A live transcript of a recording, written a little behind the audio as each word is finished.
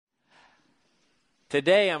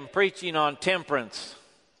Today I'm preaching on temperance.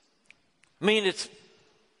 I mean, it's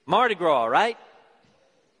Mardi Gras, right?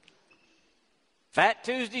 Fat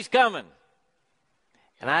Tuesday's coming.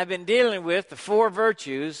 And I've been dealing with the 4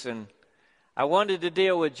 virtues, and I wanted to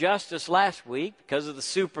deal with justice last week because of the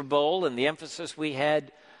Super Bowl and the emphasis we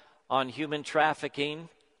had on human trafficking.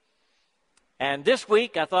 And this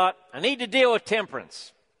week I thought I need to deal with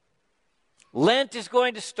temperance. Lent is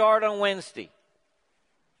going to start on Wednesday.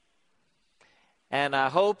 And I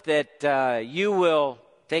hope that you will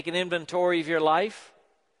take an inventory of your life.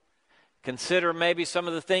 Consider maybe some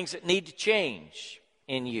of the things that need to change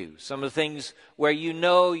in you. Some of the things where you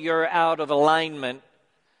know you're out of alignment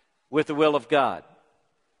with the will of God.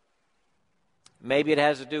 Maybe it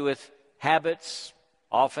has to do with habits.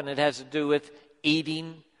 Often it has to do with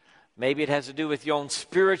eating. Maybe it has to do with your own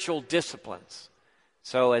spiritual disciplines.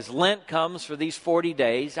 So as Lent comes for these 40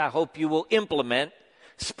 days, I hope you will implement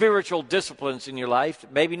spiritual disciplines in your life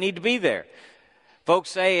that maybe need to be there.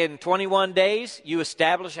 Folks say in 21 days, you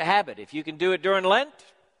establish a habit. If you can do it during Lent,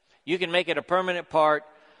 you can make it a permanent part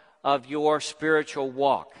of your spiritual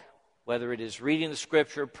walk, whether it is reading the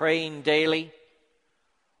Scripture, praying daily,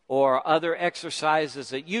 or other exercises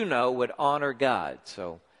that you know would honor God.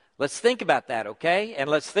 So let's think about that, okay? And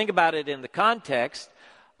let's think about it in the context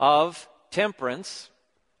of temperance,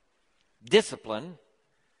 discipline,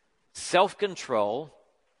 self-control,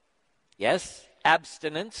 yes,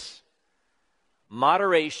 abstinence,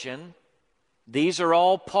 moderation. These are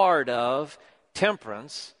all part of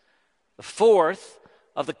temperance, the 4th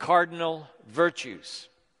of the cardinal virtues.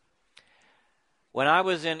 When I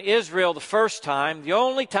was in Israel the first time, the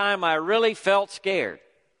only time I really felt scared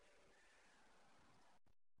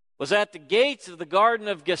was at the gates of the Garden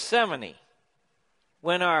of Gethsemane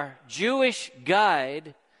when our Jewish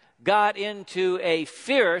guide got into a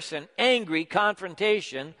fierce and angry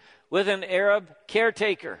confrontation with an Arab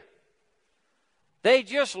caretaker. They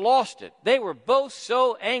just lost it. They were both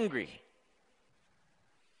so angry.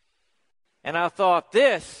 And I thought,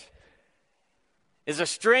 this is a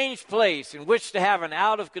strange place in which to have an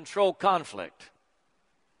out-of-control conflict.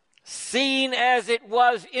 Seen as it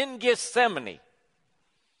was in Gethsemane,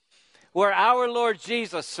 where our Lord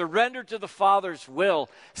Jesus surrendered to the Father's will,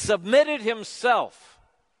 submitted himself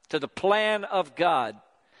to the plan of God,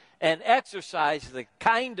 and exercised the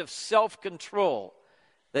kind of self-control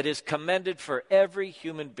that is commended for every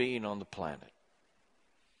human being on the planet.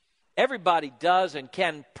 Everybody does and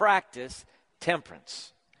can practice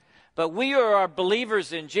temperance. But we who are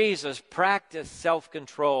believers in Jesus practice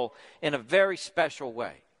self-control in a very special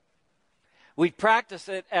way. We practice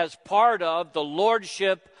it as part of the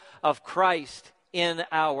lordship of Christ in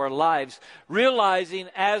our lives, realizing,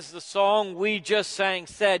 as the song we just sang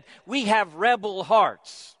said, we have rebel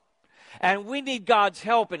hearts. And we need God's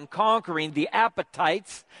help in conquering the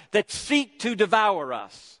appetites that seek to devour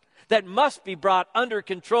us, that must be brought under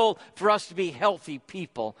control for us to be healthy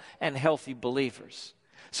people and healthy believers.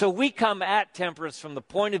 So we come at temperance from the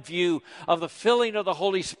point of view of the filling of the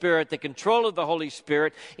Holy Spirit, the control of the Holy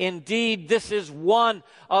Spirit. Indeed, this is one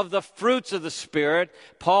of the fruits of the Spirit.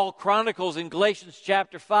 Paul chronicles in Galatians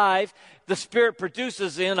chapter 5, the Spirit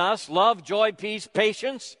produces in us love, joy, peace,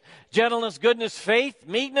 patience, gentleness, goodness, faith,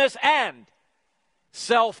 meekness, and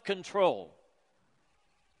self-control.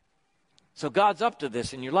 So God's up to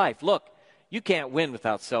this in your life. Look, you can't win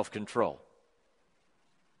without self-control.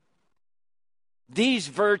 These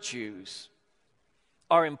virtues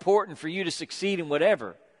are important for you to succeed in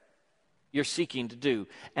whatever you're seeking to do.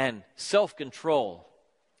 And self-control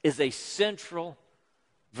is a central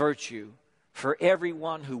virtue for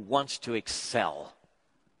everyone who wants to excel.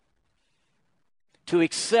 To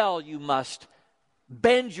excel, you must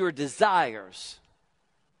bend your desires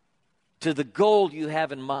to the goal you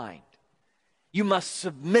have in mind. You must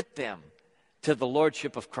submit them to the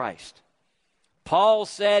lordship of Christ. Paul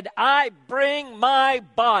said, I bring my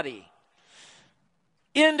body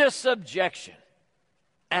into subjection,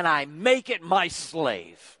 and I make it my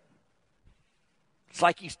slave. It's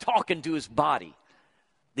like he's talking to his body,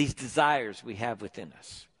 these desires we have within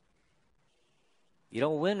us. You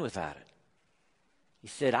don't win without it. He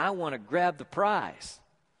said, I want to grab the prize.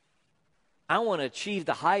 I want to achieve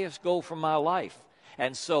the highest goal for my life.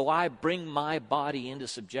 And so I bring my body into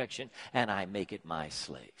subjection, and I make it my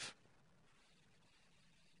slave.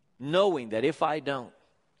 Knowing that if I don't,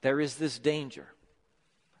 there is this danger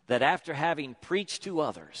that after having preached to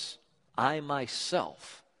others, I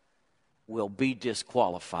myself will be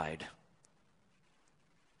disqualified.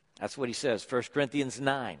 That's what he says, 1 Corinthians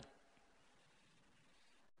 9.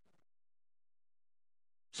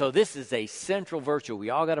 So this is a central virtue.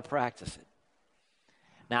 We all got to practice it.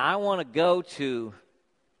 Now, I want to go to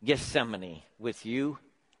Gethsemane with you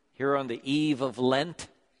here on the eve of Lent.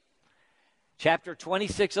 Chapter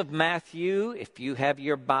 26 of Matthew, if you have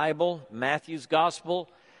your Bible, Matthew's Gospel,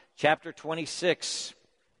 chapter 26.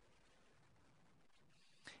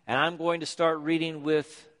 And I'm going to start reading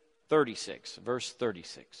with 36, verse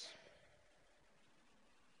 36.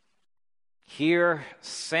 Here,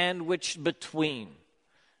 sandwiched between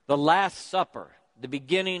the Last Supper, the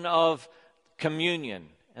beginning of communion,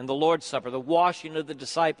 and the Lord's Supper, the washing of the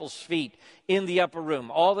disciples' feet in the upper room,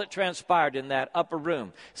 all that transpired in that upper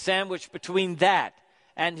room, sandwiched between that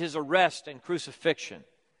and his arrest and crucifixion.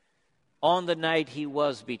 On the night he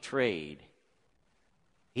was betrayed,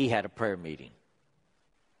 he had a prayer meeting.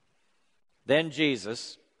 Then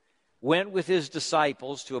Jesus went with his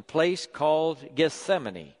disciples to a place called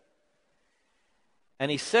Gethsemane, and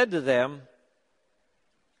he said to them,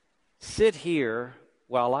 "Sit here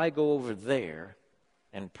while I go over there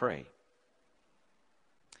and pray."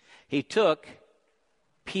 He took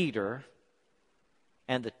Peter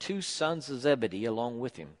and the 2 sons of Zebedee along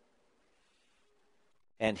with him,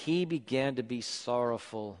 and he began to be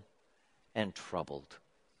sorrowful and troubled.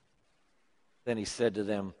 Then he said to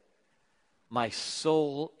them, "My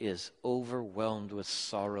soul is overwhelmed with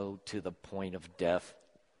sorrow to the point of death.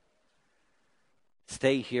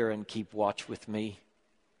 Stay here and keep watch with me."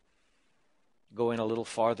 Going a little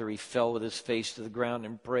farther, he fell with his face to the ground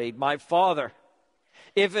and prayed, "My Father,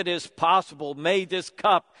 if it is possible, may this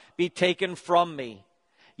cup be taken from me.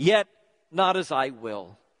 Yet not as I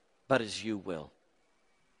will, but as you will."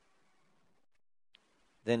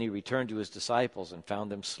 Then he returned to his disciples and found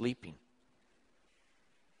them sleeping.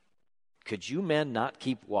 "Could you men not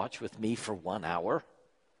keep watch with me for 1 hour?"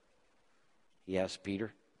 he asked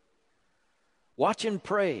Peter. "Watch and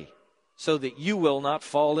pray so that you will not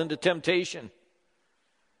fall into temptation.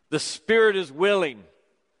 The spirit is willing,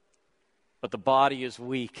 but the body is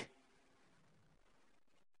weak."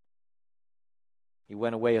 He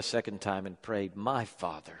went away a second time and prayed, "My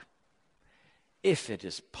Father, if it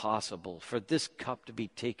is possible for this cup to be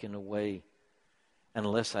taken away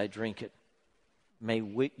unless I drink it, may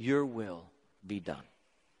your will be done."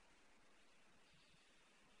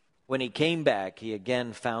 When he came back, he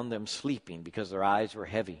again found them sleeping because their eyes were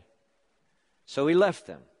heavy. So he left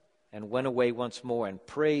them and went away once more and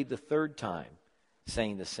prayed the 3rd time,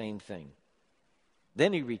 saying the same thing.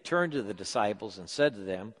 Then he returned to the disciples and said to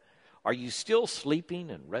them, "Are you still sleeping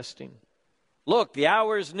and resting? Look, the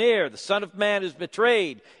hour is near. The Son of Man is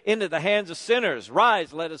betrayed into the hands of sinners.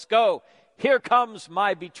 Rise, let us go. Here comes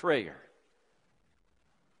my betrayer."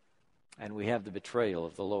 And we have the betrayal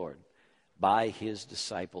of the Lord by his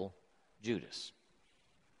disciple Judas.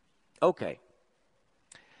 Okay.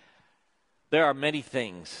 There are many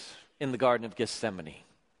things in the Garden of Gethsemane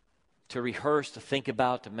to rehearse, to think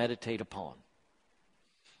about, to meditate upon.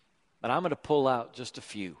 But I'm going to pull out just a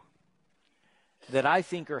few that I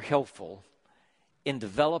think are helpful in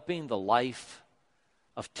developing the life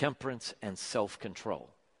of temperance and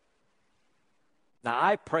self-control. Now,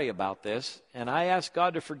 I pray about this, and I ask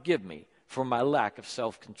God to forgive me for my lack of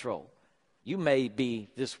self-control. You may be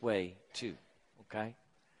this way too, okay?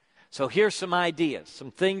 So here's some ideas, some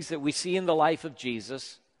things that we see in the life of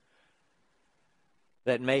Jesus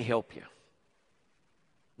that may help you.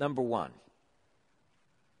 Number 1,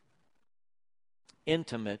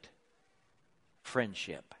 intimate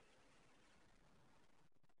friendship.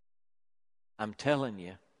 I'm telling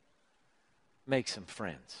you, make some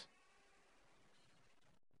friends.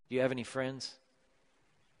 Do you have any friends?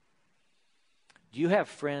 Do you have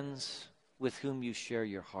friends with whom you share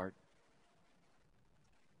your heart?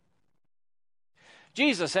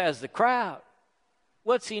 Jesus has the crowd.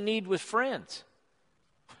 What's he need with friends?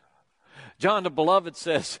 John the Beloved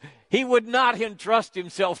says he would not entrust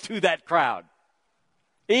himself to that crowd.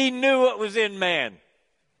 He knew what was in man.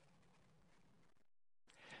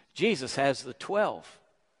 Jesus has the 12.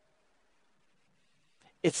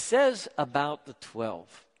 It says about the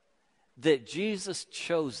 12 that Jesus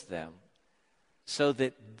chose them so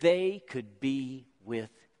that they could be with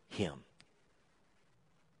him.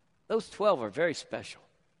 Those 12 are very special.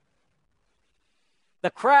 The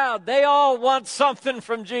crowd, they all want something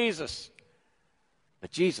from Jesus. But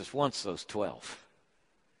Jesus wants those 12.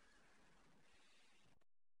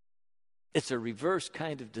 It's a reverse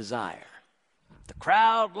kind of desire. The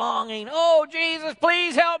crowd longing, "Oh, Jesus,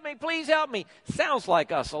 please help me, please help me." Sounds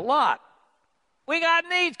like us a lot. We got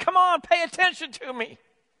needs. Come on, pay attention to me.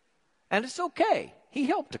 And it's okay. He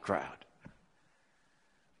helped the crowd.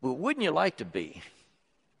 But wouldn't you like to be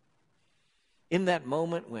in that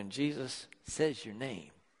moment when Jesus says your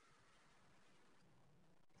name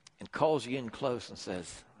and calls you in close and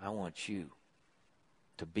says, I want you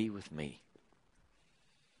to be with me.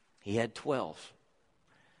 He had 12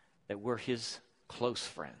 that were his close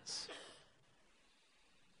friends.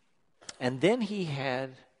 And then he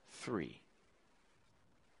had 3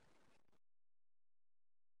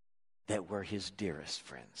 that were his dearest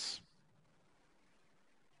friends.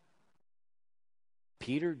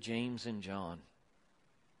 Peter, James, and John.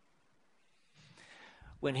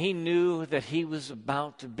 When he knew that he was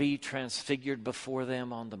about to be transfigured before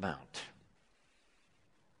them on the mount,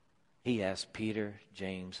 he asked Peter,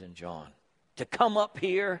 James, and John to come up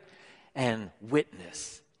here and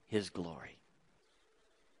witness his glory.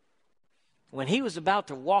 When he was about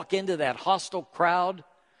to walk into that hostile crowd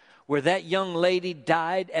where that young lady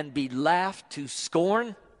died and be laughed to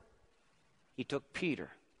scorn, he took Peter,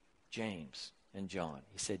 James, and John.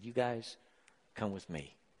 He said, you guys, come with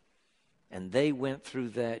me. And they went through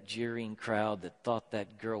that jeering crowd that thought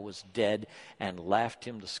that girl was dead and laughed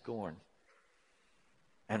him to scorn,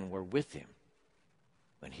 and were with him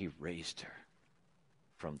when he raised her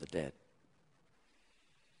from the dead.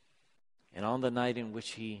 And on the night in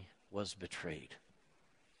which he was betrayed,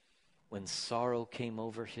 when sorrow came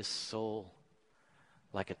over his soul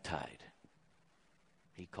like a tide,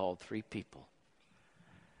 he called 3 people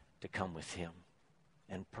to come with him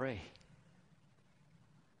and pray.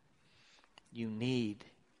 You need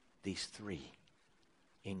these 3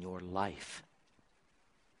 in your life.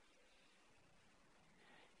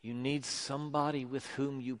 You need somebody with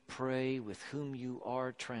whom you pray, with whom you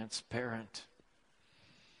are transparent,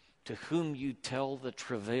 to whom you tell the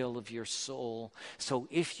travail of your soul. So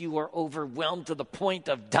if you are overwhelmed to the point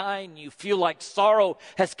of dying, you feel like sorrow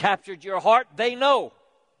has captured your heart, they know.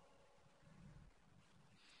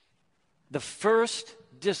 The first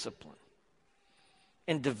discipline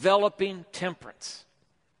in developing temperance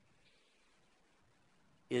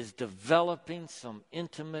is developing some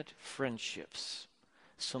intimate friendships,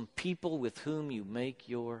 some people with whom you make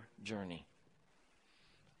your journey.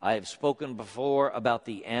 I have spoken before about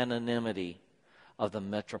the anonymity of the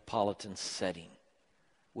metropolitan setting,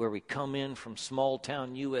 where we come in from small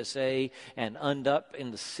town USA and end up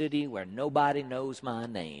in the city where nobody knows my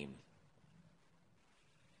name.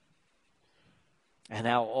 And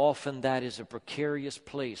how often that is a precarious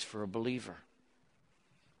place for a believer.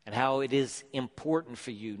 And how it is important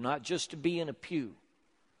for you not just to be in a pew,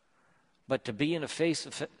 but to be in a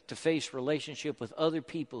face-to-face relationship with other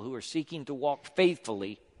people who are seeking to walk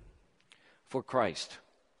faithfully for Christ,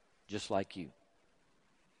 just like you.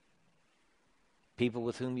 People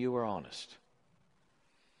with whom you are honest.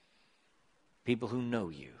 People who know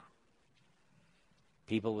you.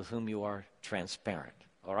 People with whom you are transparent.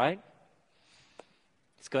 All right?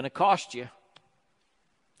 It's going to cost you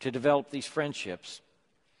to develop these friendships.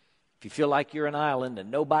 If you feel like you're an island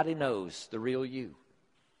and nobody knows the real you.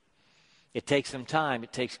 It takes some time.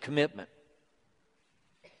 It takes commitment.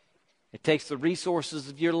 It takes the resources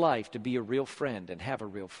of your life to be a real friend and have a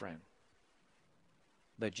real friend.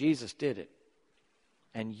 But Jesus did it.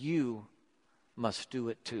 And you must do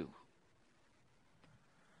it too.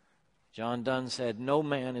 John Donne said, no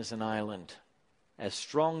man is an island. As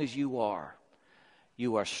strong as you are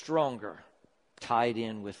stronger tied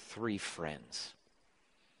in with 3 friends.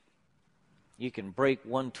 You can break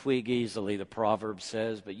one twig easily, the proverb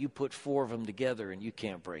says, but you put 4 of them together and you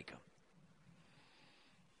can't break them.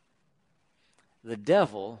 The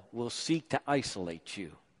devil will seek to isolate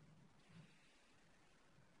you,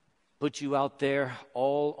 put you out there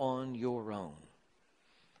all on your own.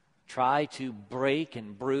 Try to break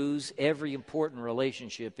and bruise every important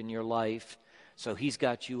relationship in your life so he's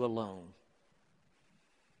got you alone.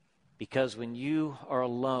 Because when you are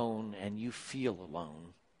alone and you feel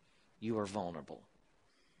alone, you are vulnerable.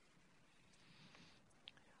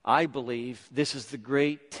 I believe this is the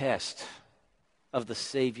great test of the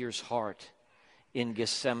Savior's heart in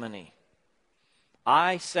Gethsemane.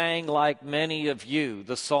 I sang, like many of you,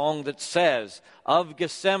 the song that says of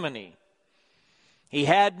Gethsemane, he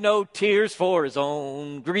had no tears for his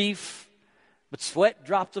own grief, but sweat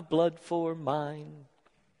drops of blood for mine.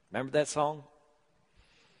 Remember that song?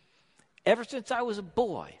 Ever since I was a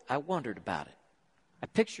boy, I wondered about it. I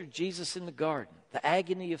pictured Jesus in the garden, the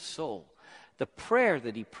agony of soul, the prayer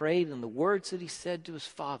that he prayed, and the words that he said to his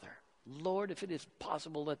Father, Lord, if it is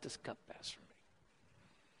possible, let this cup pass from me.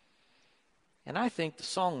 And I think the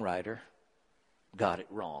songwriter got it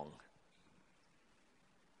wrong.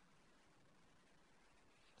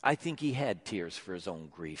 I think he had tears for his own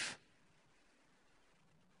grief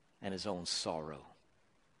and his own sorrow.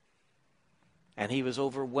 And he was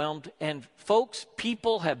overwhelmed. And folks,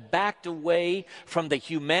 people have backed away from the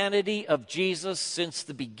humanity of Jesus since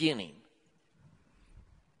the beginning.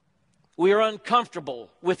 We are uncomfortable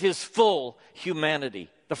with his full humanity.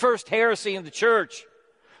 The first heresy in the church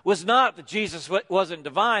was not that Jesus wasn't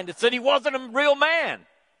divine. It's that he wasn't a real man.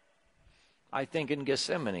 I think in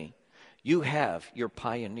Gethsemane, you have your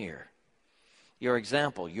pioneer, your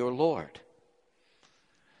example, your Lord,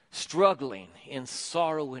 struggling in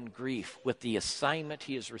sorrow and grief with the assignment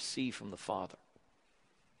he has received from the Father.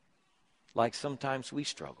 Like sometimes we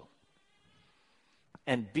struggle.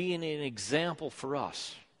 And being an example for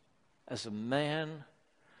us as a man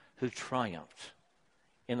who triumphed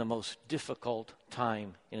in the most difficult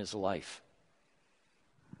time in his life.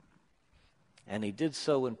 And he did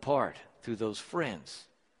so in part through those friends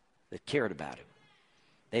that cared about him.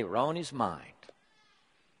 They were on his mind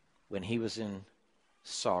when he was in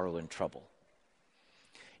sorrow and trouble.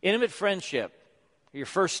 Intimate friendship, your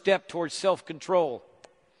first step towards self-control.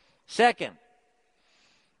 Second,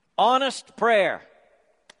 honest prayer.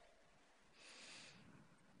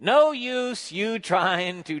 No use you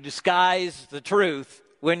trying to disguise the truth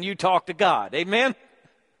when you talk to God. Amen?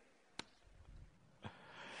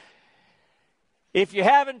 If you're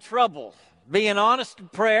having trouble being honest in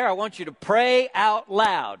prayer, I want you to pray out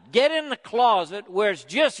loud. Get in the closet where it's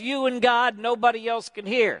just you and God, nobody else can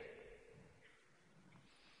hear.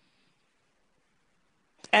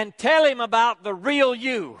 And tell him about the real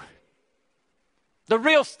you. The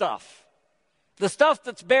real stuff. The stuff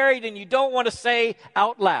that's buried and you don't want to say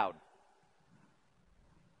out loud.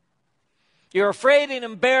 You're afraid and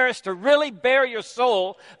embarrassed to really bare your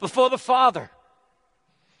soul before the Father.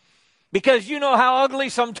 Because you know how ugly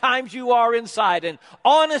sometimes you are inside. And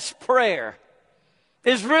honest prayer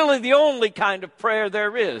is really the only kind of prayer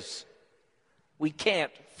there is. We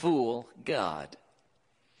can't fool God.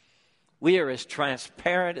 We are as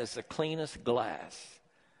transparent as the cleanest glass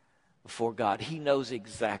before God. He knows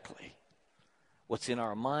exactly what's in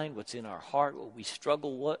our mind, what's in our heart, what we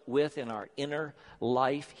struggle with in our inner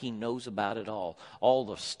life. He knows about it all. All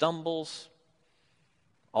the stumbles,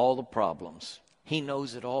 all the problems. He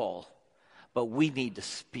knows it all. But we need to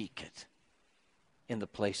speak it in the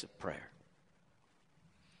place of prayer.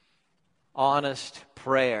 Honest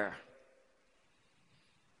prayer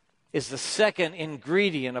is the second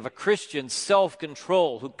ingredient of a Christian's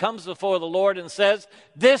self-control who comes before the Lord and says,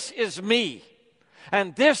 "This is me,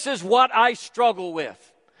 and this is what I struggle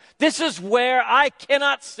with. This is where I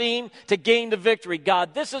cannot seem to gain the victory,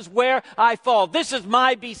 God. This is where I fall. This is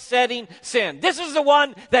my besetting sin. This is the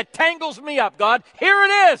one that tangles me up, God. Here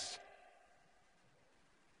it is."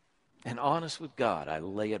 And honest with God, I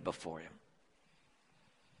lay it before him.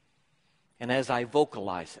 And as I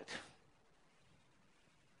vocalize it,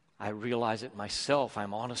 I realize it myself.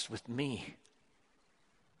 I'm honest with me.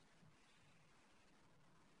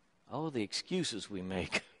 Oh, the excuses we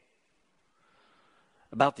make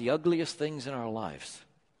about the ugliest things in our lives.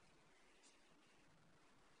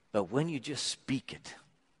 But when you just speak it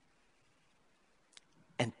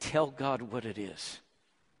and tell God what it is,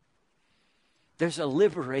 there's a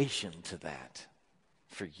liberation to that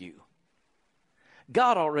for you.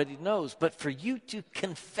 God already knows, but for you to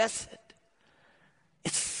confess it,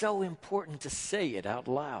 it's so important to say it out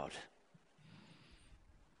loud.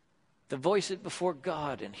 To voice it before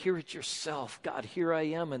God and hear it yourself. God, here I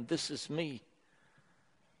am and this is me.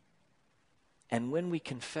 And when we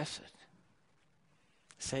confess it,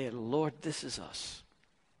 say, "Lord, this is us.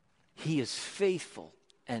 He is faithful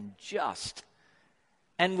and just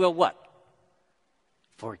and will" what?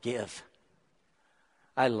 Forgive.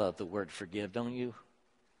 I love the word forgive, don't you?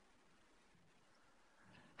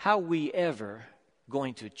 How are we ever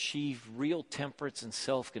going to achieve real temperance and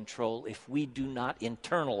self-control if we do not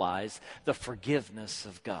internalize the forgiveness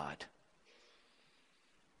of God?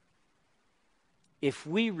 If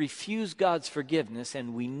we refuse God's forgiveness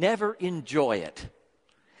and we never enjoy it,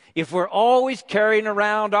 if we're always carrying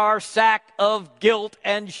around our sack of guilt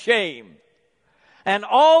and shame, and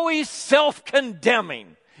always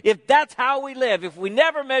self-condemning, if that's how we live, if we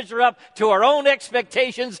never measure up to our own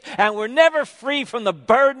expectations and we're never free from the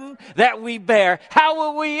burden that we bear, how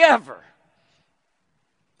will we ever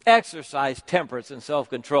exercise temperance and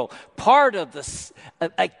self-control? Part of this,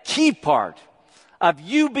 a key part of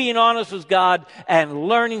you being honest with God and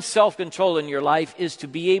learning self-control in your life is to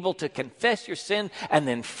be able to confess your sin and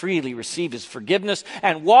then freely receive his forgiveness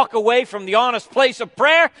and walk away from the honest place of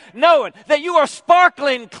prayer knowing that you are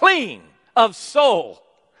sparkling clean of soul.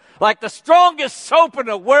 Like the strongest soap in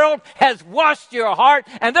the world has washed your heart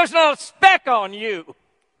and there's not a speck on you.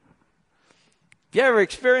 You ever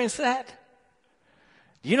experienced that?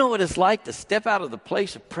 Do you know what it's like to step out of the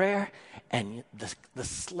place of prayer and the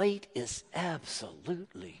slate is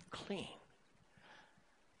absolutely clean?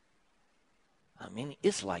 I mean,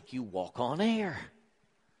 it's like you walk on air.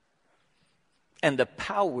 And the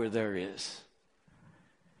power there is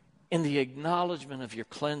in the acknowledgement of your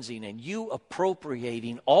cleansing and you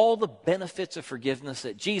appropriating all the benefits of forgiveness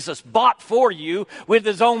that Jesus bought for you with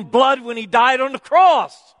his own blood when he died on the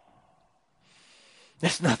cross.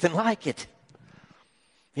 There's nothing like it.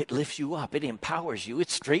 It lifts you up. It empowers you. It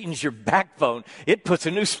straightens your backbone. It puts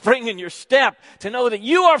a new spring in your step to know that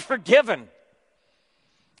you are forgiven.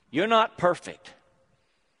 You're not perfect.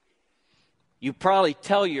 You probably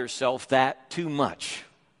tell yourself that too much.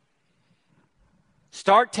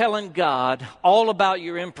 Start telling God all about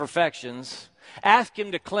your imperfections. Ask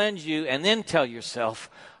him to cleanse you and then tell yourself,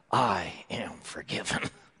 I am forgiven.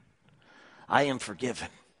 I am forgiven.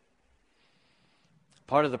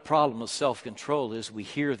 Part of the problem of self-control is we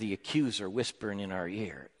hear the accuser whispering in our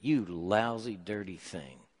ear, you lousy, dirty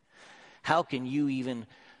thing. How can you even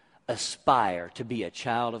aspire to be a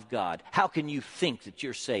child of God? How can you think that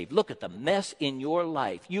you're saved? Look at the mess in your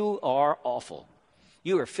life. You are awful.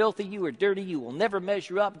 You are filthy. You are dirty. You will never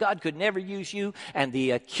measure up. God could never use you. And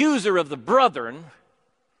the accuser of the brethren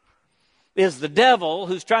is the devil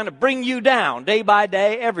who's trying to bring you down day by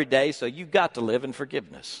day, every day. So you've got to live in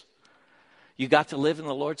forgiveness. You got to live in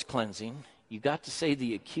the Lord's cleansing. You got to say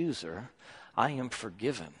the accuser, I am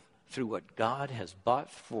forgiven through what God has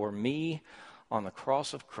bought for me on the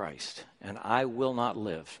cross of Christ, and I will not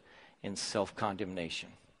live in self-condemnation.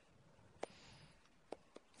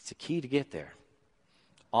 It's a key to get there.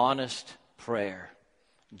 Honest prayer.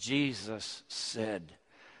 Jesus said,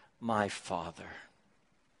 my Father.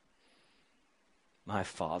 My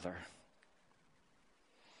Father.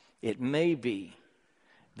 It may be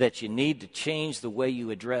that you need to change the way you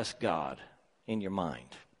address God in your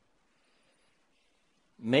mind.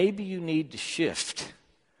 Maybe you need to shift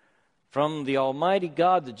from the Almighty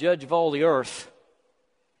God, the judge of all the earth,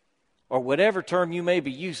 or whatever term you may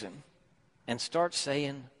be using, and start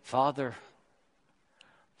saying, Father,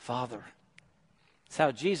 Father. That's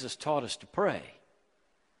how Jesus taught us to pray.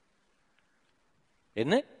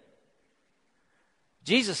 Isn't it?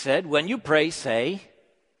 Jesus said, when you pray, say,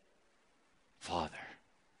 Father.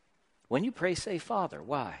 When you pray, say, Father.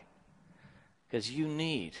 Why? Because you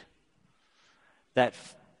need that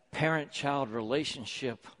parent-child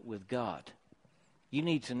relationship with God. You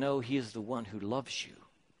need to know he is the one who loves you.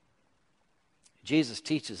 Jesus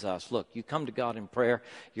teaches us, look, you come to God in prayer,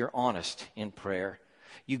 you're honest in prayer.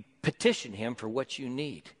 You petition him for what you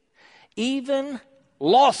need. Even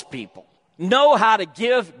lost people know how to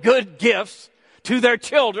give good gifts to their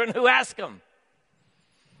children who ask them.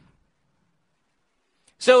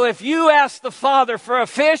 So if you ask the Father for a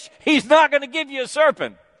fish, he's not going to give you a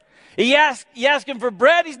serpent. You ask him for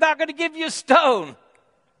bread, he's not going to give you a stone.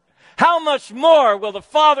 How much more will the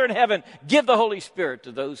Father in heaven give the Holy Spirit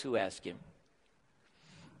to those who ask him?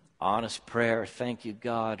 Honest prayer, thank you,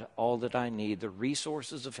 God, all that I need, the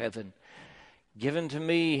resources of heaven given to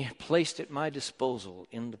me, placed at my disposal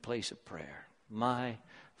in the place of prayer. My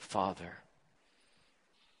Father.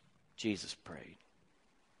 Jesus prayed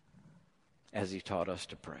as he taught us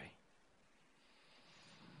to pray.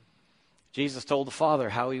 Jesus told the Father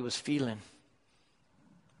how he was feeling.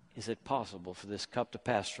 Is it possible for this cup to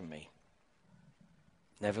pass from me?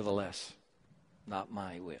 Nevertheless, not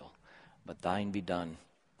my will, but thine be done.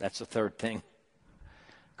 That's the third thing.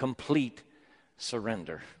 Complete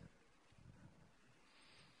surrender.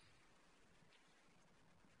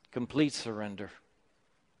 Complete surrender.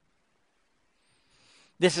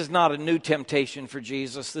 This is not a new temptation for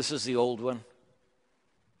Jesus. This is the old one.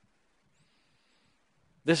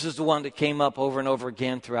 This is the one that came up over and over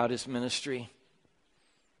again throughout his ministry.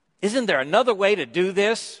 Isn't there another way to do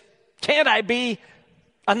this? Can't I be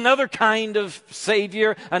another kind of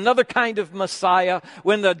Savior, another kind of Messiah?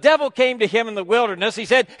 When the devil came to him in the wilderness, he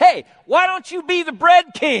said, hey, why don't you be the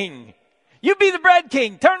bread king? You be the bread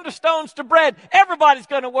king. Turn the stones to bread. Everybody's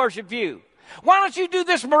going to worship you. Why don't you do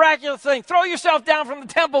this miraculous thing? Throw yourself down from the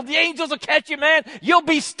temple. The angels will catch you, man. You'll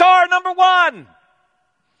be star number one.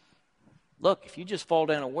 Look, if you just fall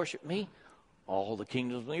down and worship me, all the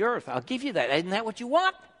kingdoms of the earth, I'll give you that. Isn't that what you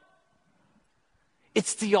want?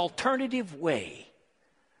 It's the alternative way.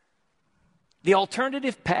 The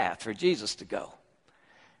alternative path for Jesus to go.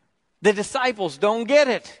 The disciples don't get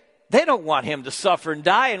it. They don't want him to suffer and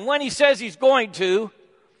die. And when he says he's going to,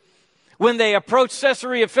 when they approach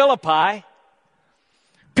Caesarea Philippi,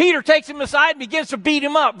 Peter takes him aside and begins to beat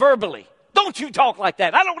him up verbally. Don't you talk like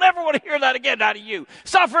that. I don't ever want to hear that again out of you.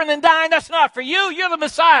 Suffering and dying, that's not for you. You're the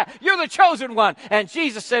Messiah. You're the chosen one. And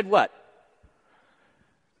Jesus said what?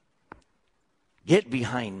 Get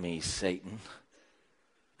behind me, Satan.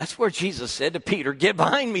 That's where Jesus said to Peter, get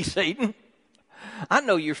behind me, Satan. I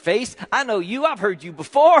know your face. I know you. I've heard you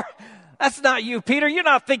before. That's not you, Peter. You're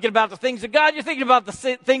not thinking about the things of God. You're thinking about the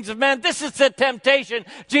things of man. This is the temptation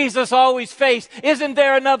Jesus always faced. Isn't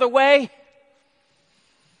there another way?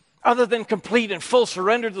 Other than complete and full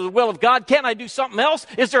surrender to the will of God, can't I do something else?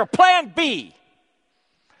 Is there a plan B?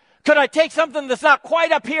 Could I take something that's not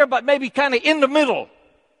quite up here, but maybe kind of in the middle?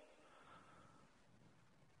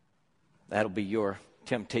 That'll be your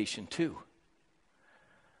temptation too.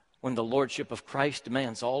 When the lordship of Christ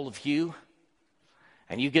demands all of you,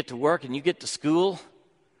 and you get to work and you get to school,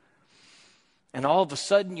 and all of a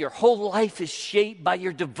sudden your whole life is shaped by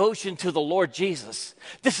your devotion to the Lord Jesus.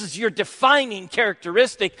 This is your defining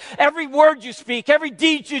characteristic. Every word you speak, every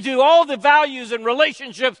deed you do, all the values and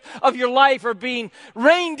relationships of your life are being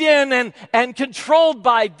reined in and controlled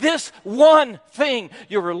by this one thing,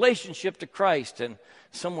 your relationship to Christ. And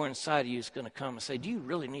somewhere inside of you is going to come and say, do you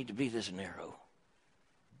really need to be this narrow?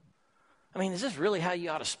 I mean, is this really how you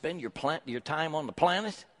ought to spend your time on the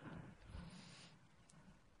planet?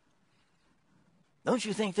 Don't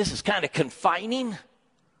you think this is kind of confining?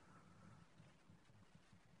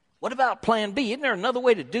 What about plan B? Isn't there another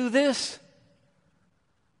way to do this?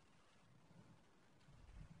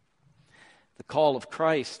 The call of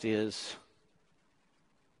Christ is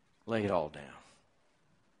lay it all down.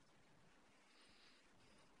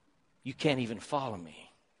 You can't even follow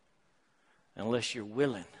me unless you're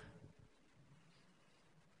willing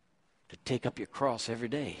to take up your cross every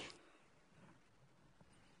day.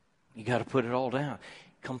 You got to put it all down.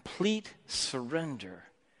 Complete surrender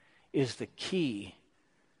is the key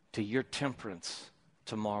to your temperance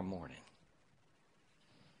tomorrow morning.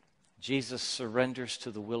 Jesus surrenders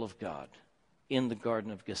to the will of God in the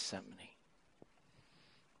Garden of Gethsemane.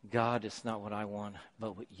 God, it's not what I want,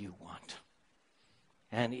 but what you want.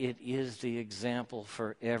 And it is the example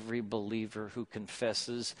for every believer who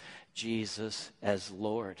confesses Jesus as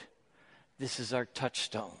Lord. This is our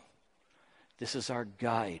touchstone. This is our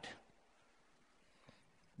guide.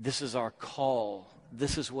 This is our call.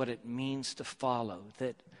 This is what it means to follow,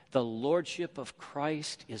 that the lordship of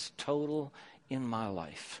Christ is total in my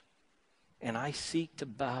life. And I seek to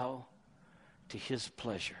bow to his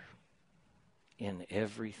pleasure in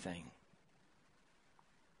everything.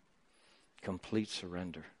 Complete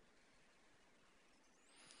surrender.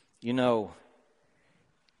 You know,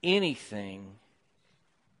 anything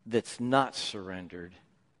that's not surrendered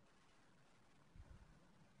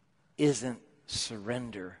isn't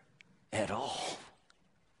surrender at all.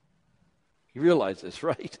 You realize this,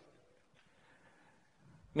 right?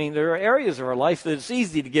 I mean, there are areas of our life that it's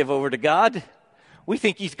easy to give over to God. We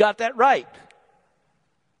think he's got that right.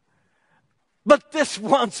 But this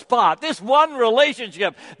one spot, this one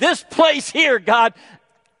relationship, this place here, God,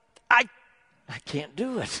 I can't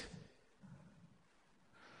do it.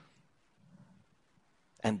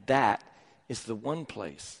 And that is the one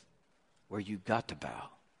place where you've got to bow.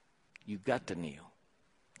 You've got to kneel.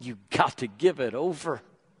 You've got to give it over.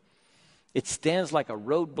 It stands like a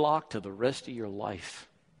roadblock to the rest of your life.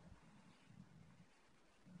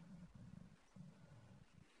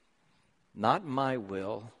 Not my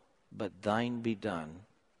will, but thine be done,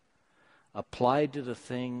 applied to the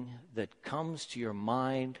thing that comes to your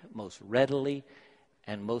mind most readily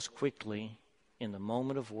and most quickly in the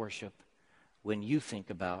moment of worship when you think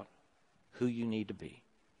about who you need to be,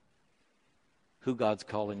 who God's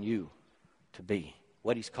calling you to be,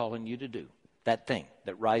 what he's calling you to do. That thing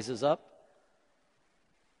that rises up,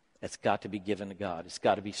 it's got to be given to God. It's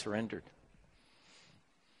got to be surrendered.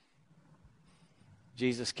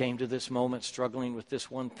 Jesus came to this moment struggling with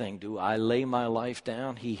this one thing. Do I lay my life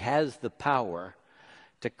down? He has the power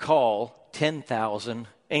to call 10,000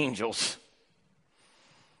 angels.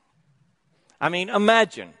 I mean,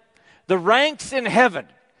 imagine the ranks in heaven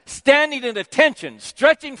standing at attention,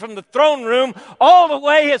 stretching from the throne room all the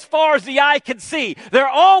way as far as the eye can see. They're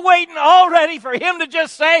all waiting, all ready for him to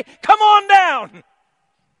just say, come on down.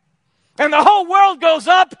 And the whole world goes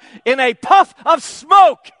up in a puff of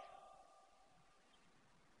smoke.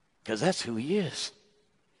 Because that's who he is.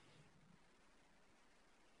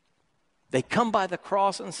 They come by the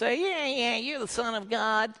cross and say, yeah, you're the Son of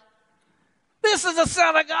God. This is the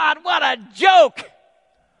Son of God. What a joke.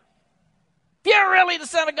 If you're really the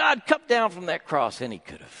Son of God, come down from that cross. And he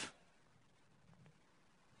could have.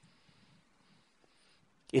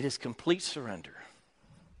 It is complete surrender.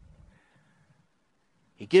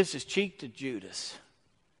 He gives his cheek to Judas.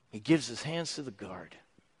 He gives his hands to the guard.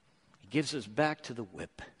 He gives his back to the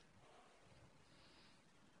whip.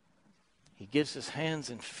 He gives his hands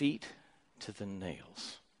and feet to the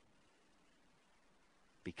nails.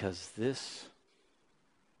 Because this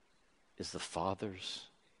is the Father's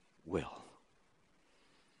will.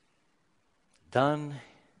 Done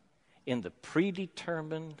in the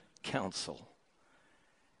predetermined counsel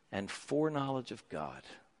and foreknowledge of God.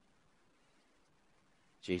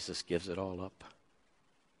 Jesus gives it all up.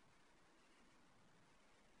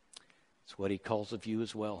 It's what he calls of you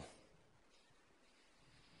as well.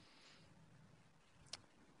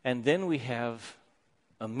 And then we have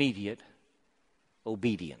immediate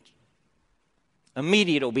obedience.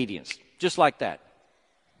 Immediate obedience, just like that.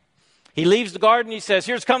 He leaves the garden. He says,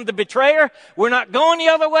 here's come the betrayer. We're not going the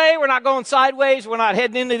other way. We're not going sideways. We're not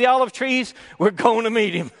heading into the olive trees. We're going to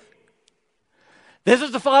meet him. This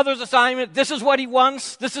is the Father's assignment. This is what he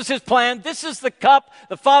wants. This is his plan. This is the cup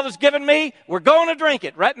the Father's given me. We're going to drink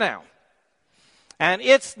it right now. And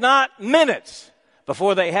it's not minutes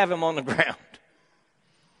before they have him on the ground.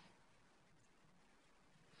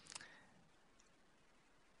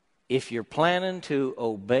 If you're planning to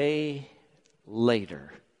obey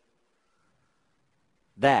later,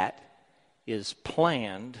 that is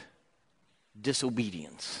planned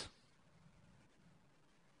disobedience.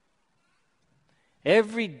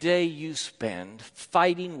 Every day you spend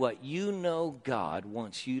fighting what you know God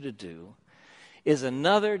wants you to do is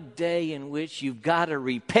another day in which you've got to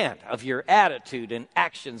repent of your attitude and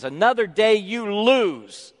actions. Another day you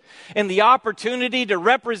lose in the opportunity to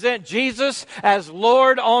represent Jesus as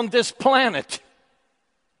Lord on this planet.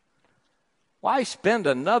 Why spend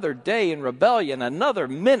another day in rebellion, another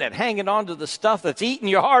minute hanging on to the stuff that's eating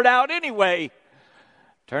your heart out anyway?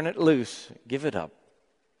 Turn it loose. Give it up.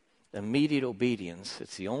 Immediate obedience.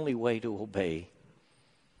 It's the only way to obey.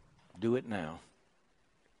 Do it now.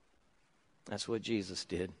 That's what Jesus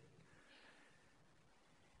did.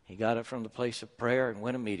 He got it from the place of prayer and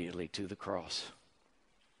went immediately to the cross.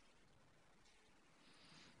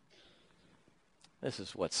 This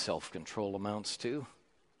is what self-control amounts to.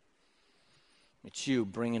 It's you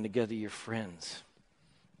bringing together your friends.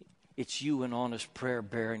 It's you in honest prayer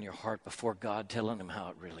bearing your heart before God, telling him how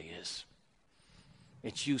it really is.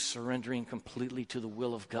 It's you surrendering completely to the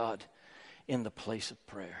will of God in the place of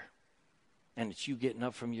prayer. And it's you getting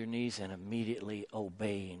up from your knees and immediately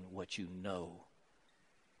obeying what you know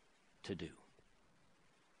to do.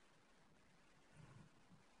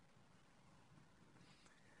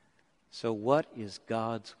 So what is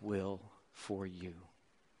God's will for you?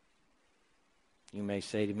 You may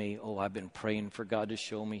say to me, oh, I've been praying for God to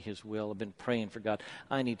show me his will. I've been praying for God.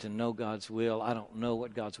 I need to know God's will. I don't know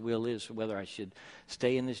what God's will is, whether I should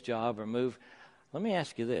stay in this job or move. Let me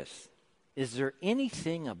ask you this. Is there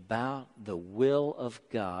anything about the will of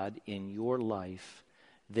God in your life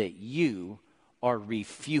that you are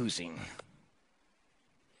refusing?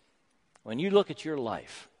 When you look at your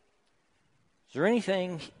life, is there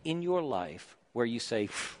anything in your life where you say,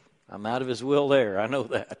 I'm out of his will there, I know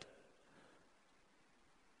that?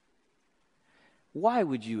 Why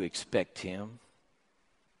would you expect him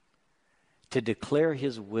to declare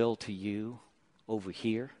his will to you over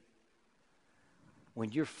here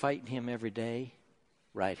when you're fighting him every day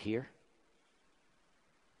right here?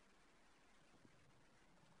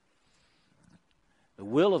 The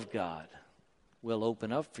will of God will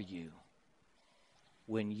open up for you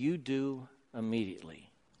when you do immediately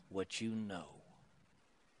what you know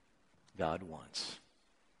God wants.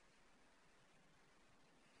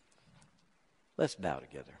 Let's bow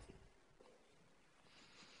together.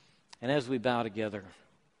 And as we bow together,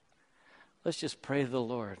 let's just pray to the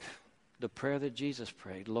Lord the prayer that Jesus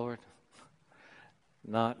prayed. Lord,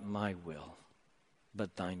 not my will,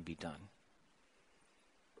 but thine be done.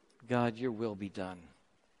 God, your will be done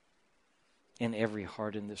in every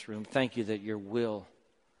heart in this room. Thank you that your will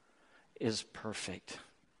is perfect,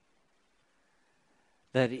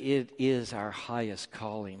 that it is our highest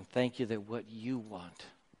calling. Thank you that what you want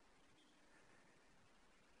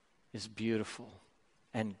is beautiful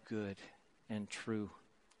and good and true.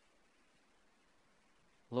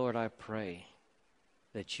 Lord, I pray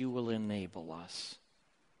that you will enable us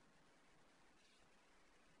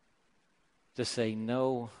to say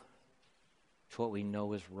no to what we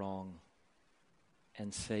know is wrong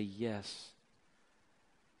and say yes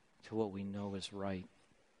to what we know is right.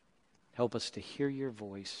 Help us to hear your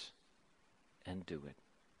voice and do it.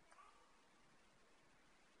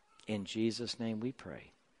 In Jesus' name we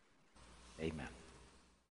pray. Amen.